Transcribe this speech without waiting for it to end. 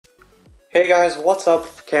Hey guys, what's up?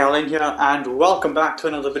 Kalen here and welcome back to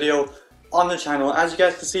another video on the channel. As you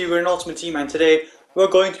guys can see, we're an Ultimate Team and today we're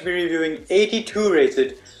going to be reviewing 82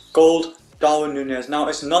 rated gold Darwin Núñez. Now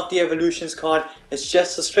it's not the evolutions card, it's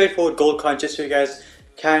just a straightforward gold card just so you guys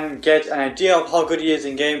can get an idea of how good he is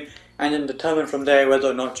in game and then determine from there whether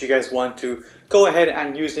or not you guys want to go ahead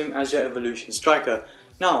and use him as your evolution striker.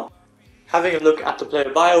 Now, having a look at the player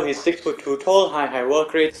bio, he's 6'2" tall, high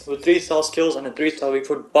work rates with 3-star skills and a 3-star weak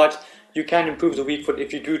foot, but you can improve the weak foot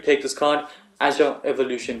if you do take this card as your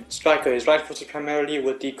evolution striker. He's right footed primarily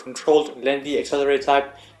with the controlled lengthy accelerate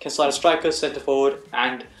type, can start as striker, centre forward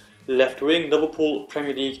and left wing, Liverpool,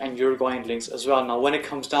 Premier League and Uruguayan links as well. Now when it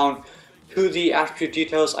comes down to the attribute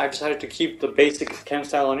details, I've decided to keep the basic chem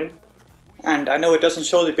style on him. And I know it doesn't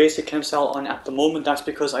show the basic chem style on at the moment, that's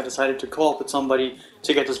because I decided to co-op with somebody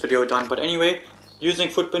to get this video done. But anyway, using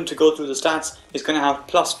Footprint to go through the stats, he's going to have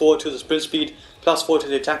 +4 to the sprint speed, +4 to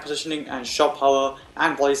the attack positioning and shot power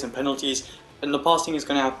and volleys and penalties. In the passing, he's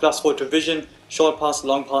going to have +4 to vision, short pass,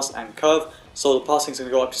 long pass and curve. So the passing is going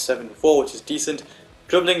to go up to 7 to 4, which is decent.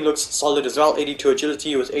 Dribbling looks solid as well, 82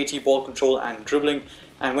 agility with 80 ball control and dribbling.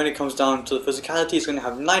 And when it comes down to the physicality, he's going to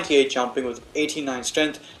have 98 jumping with 89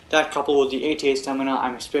 strength. That coupled with the 88 stamina,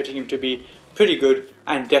 I'm expecting him to be pretty good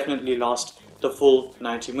and definitely last the full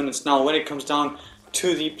 90 minutes. Now when it comes down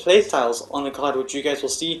to the playstyles on the card, which you guys will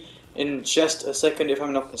see in just a second if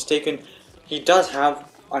I'm not mistaken, he does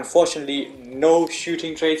have, unfortunately, no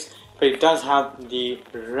shooting traits, but he does have the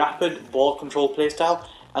rapid ball control playstyle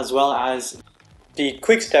as well as the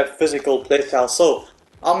quick step physical playstyle. So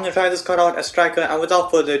I'm going to try this card out as striker, and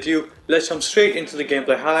without further ado, let's jump straight into the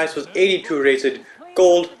gameplay highlights with 82 rated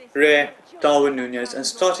gold rare Darwin Núñez. And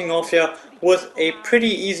starting off here with a pretty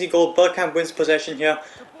easy goal, Bergkamp wins possession here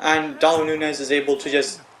and Darwin Núñez is able to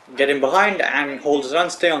just get in behind and hold his run,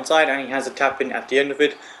 stay on side, and he has a tap in at the end of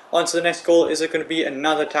it. On to the next goal. Is it going to be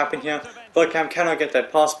another tap in here? Bergkamp cannot get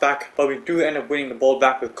that pass back, but we do end up winning the ball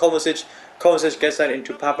back with Kovacic. Kovacic gets that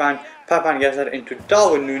into Papan, Papan gets that into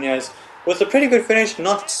Darwin Núñez with a pretty good finish,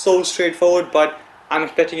 not so straightforward, but I'm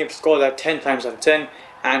expecting him to score that 10 times out of 10,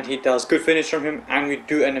 and he does. Good finish from him, and we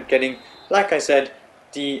do end up getting, like I said,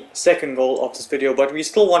 the second goal of this video, but we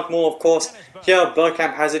still want more, of course. Here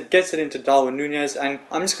Bergkamp has it, gets it into Darwin Núñez, and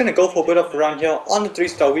I'm just going to go for a bit of a run here on the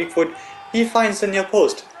 3-star weak foot. He finds the near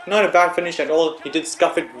post. Not a bad finish at all. He did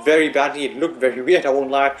scuff it very badly, it looked very weird, I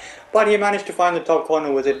won't lie, but he managed to find the top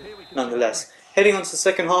corner with it nonetheless. Heading on to the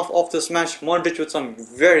second half of this match, Modric with some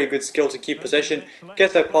very good skill to keep possession,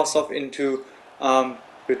 gets that pass off into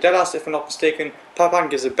Rutelas, if I'm not mistaken. Papan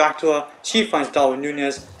gives it back to her, she finds Darwin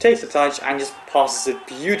Núñez, takes the touch and just passes it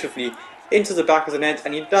beautifully into the back of the net,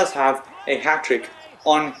 and he does have a hat-trick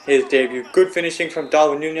on his debut. Good finishing from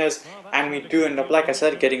Darwin Núñez, and we do end up, like I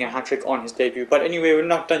said, getting a hat-trick on his debut. But anyway, we're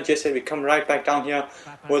not done just yet. We come right back down here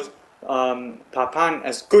with Papan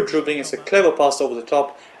as good dribbling. It's a clever pass over the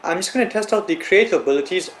top. I'm just going to test out the creative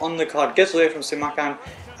abilities on the card. Gets away from Simakan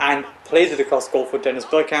and plays it across goal for Dennis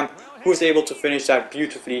Bergkamp, who's able to finish that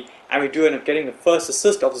beautifully, and we do end up getting the first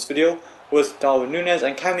assist of this video with Darwin Núñez.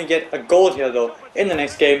 And can we get a goal here though in the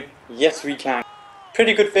next game? Yes, we can.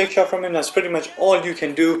 Pretty good fake shot from him, that's pretty much all you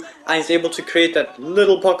can do, and he's able to create that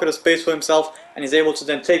little pocket of space for himself, and he's able to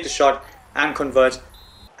then take the shot and convert,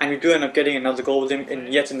 and we do end up getting another goal with him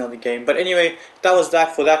in yet another game. But anyway, that was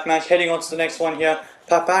that for that match. Heading on to the next one here,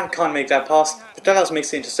 Papan can't make that pass, Putelas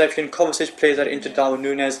makes the interception, Kovacic plays that into Darwin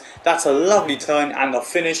Núñez. That's a lovely turn, and the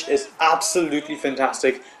finish is absolutely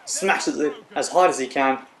fantastic. Smashes it as hard as he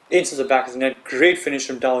can into the back of the net. Great finish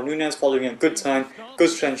from Darwin Núñez following a good turn, good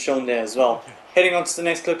strength shown there as well. Heading on to the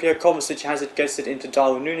next clip here, Kovacic has it, gets it into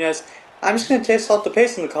Darwin Núñez. I'm just going to test out the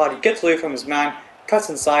pace on the card. He gets away from his man, cuts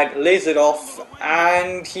inside, lays it off,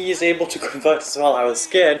 and he is able to convert as well. I was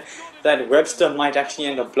scared that Webster might actually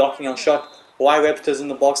end up blocking our shot. Why Webster's in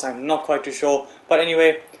the box, I'm not quite too sure. But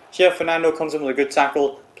anyway, here Fernando comes in with a good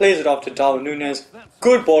tackle, plays it off to Darwin Núñez.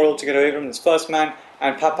 Good ball to get away from his first man,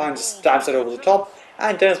 and Papan just stabs it over the top,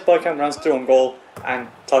 and Dennis Bergkamp runs through on goal and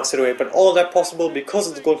tucks it away. But all that possible because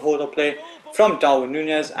of the good holder play from Darwin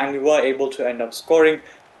Núñez, and we were able to end up scoring,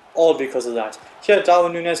 all because of that. Here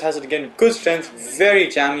Darwin Núñez has it again, good strength, very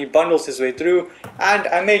jammy, bundles his way through, and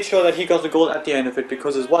I made sure that he got the goal at the end of it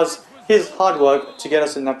because it was his hard work to get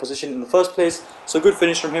us in that position in the first place. So good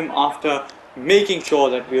finish from him after making sure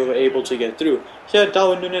that we were able to get through. Here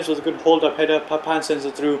Darwin Núñez with a good hold up header, Papan sends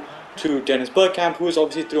it through to Dennis Bergkamp, who is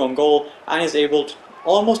obviously through on goal and is able to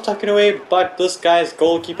almost tuck it away, but this guy's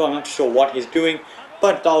goalkeeper, I'm not sure what he's doing,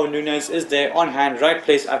 but Darwin Núñez is there on hand, right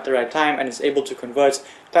place at the right time, and is able to convert.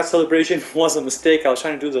 That celebration was a mistake. I was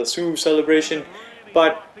trying to do the Sue celebration,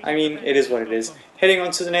 but I mean, it is what it is. Heading on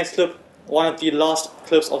to the next clip, one of the last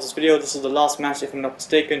clips of this video. This is the last match if I'm not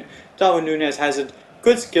mistaken. Darwin Núñez has it,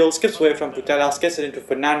 good skill, skips away from Putellas, gets it into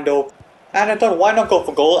Fernando, and I thought why not go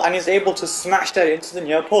for goal, and he's able to smash that into the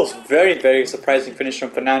near post. Very surprising finish from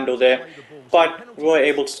Fernando there, but we were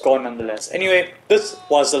able to score nonetheless. Anyway, this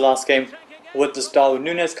was the last game with this Darwin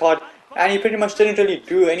Núñez card, and he pretty much didn't really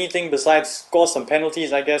do anything besides score some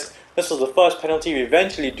penalties, I guess. This was the first penalty. We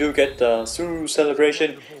eventually do get the Suru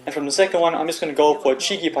celebration, and from the second one I'm just going to go for a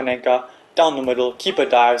cheeky Panenka down the middle, keeper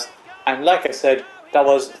dives, and like I said, that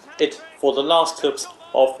was it for the last clips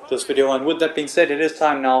of this video. And with that being said, it is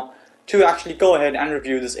time now to actually go ahead and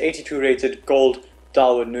review this 82 rated gold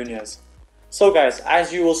Darwin Núñez. So guys,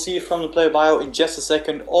 as you will see from the player bio in just a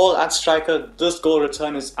second, all at striker, this goal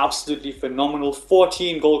return is absolutely phenomenal.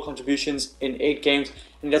 14 goal contributions in 8 games,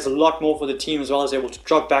 and that's a lot more for the team as well. As able to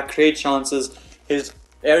drop back, create chances. His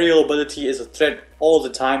aerial ability is a threat all the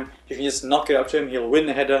time. If you just knock it up to him, he'll win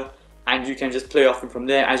the header, and you can just play off him from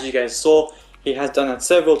there. As you guys saw, he has done that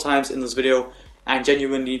several times in this video, and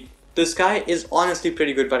genuinely, this guy is honestly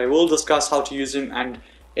pretty good, but I will discuss how to use him and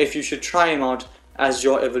if you should try him out as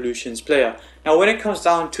your evolutions player. Now when it comes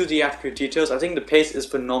down to the attribute details, I think the pace is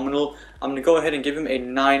phenomenal. I'm going to go ahead and give him a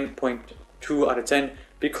 9.2 out of 10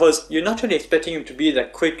 because you're not really expecting him to be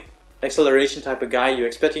that quick acceleration type of guy. You're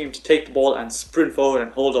expecting him to take the ball and sprint forward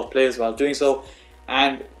and hold off players while doing so,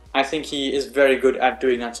 and I think he is very good at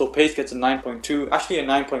doing that. So pace gets a 9.2, actually a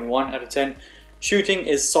 9.1 out of 10. Shooting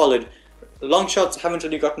is solid. Long shots haven't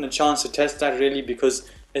really gotten a chance to test that really because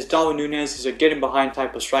it's Darwin Núñez, he's a get in behind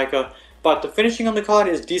type of striker. But the finishing on the card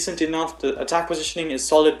is decent enough. The attack positioning is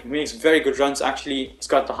solid. He makes very good runs actually. He's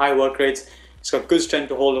got the high work rates. He's got good strength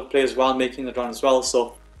to hold off players while making the run as well.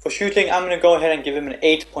 So for shooting, I'm going to go ahead and give him an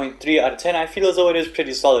 8.3 out of 10. I feel as though it is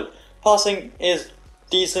pretty solid. Passing is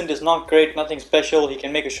decent, it's not great, nothing special. He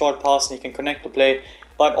can make a short pass and he can connect the play.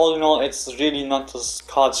 But all in all, it's really not this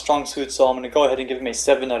card's strong suit, so I'm going to go ahead and give him a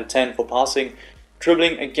 7 out of 10 for passing.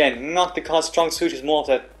 Dribbling, again, not the card's strong suit. He's more of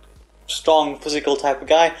that strong physical type of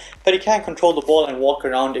guy, but he can control the ball and walk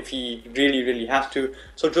around if he really has to.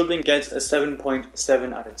 So dribbling gets a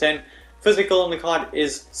 7.7 out of 10. Physical on the card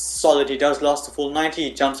is solid. He does last the full 90.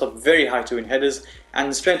 He jumps up very high too in headers,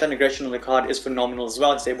 and the strength and aggression on the card is phenomenal as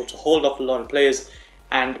well. He's able to hold off a lot of players,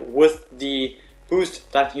 and with the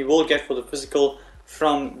boost that he will get for the physical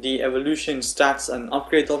from the evolution stats and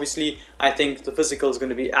upgrades, obviously I think the physical is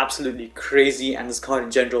going to be absolutely crazy, and this card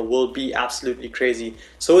in general will be absolutely crazy.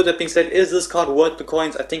 So with that being said, is this card worth the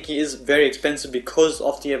coins? I think he is very expensive because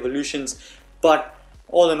of the evolutions, but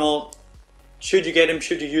all in all, should you get him,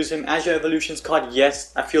 should you use him as your evolutions card?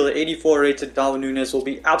 Yes, I feel the 84 rated Darwin Núñez will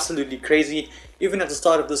be absolutely crazy. Even at the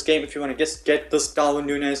start of this game, if you want to just get this Darwin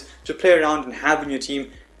Núñez to play around and have in your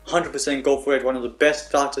team, 100% go for it. One of the best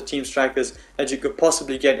starter team strikers that you could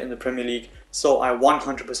possibly get in the Premier League. So I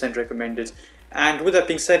 100% recommend it. And with that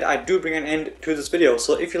being said, I do bring an end to this video.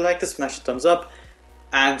 So if you like this, smash the thumbs up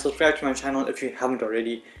and subscribe to my channel if you haven't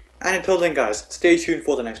already. And until then guys, stay tuned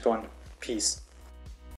for the next one. Peace.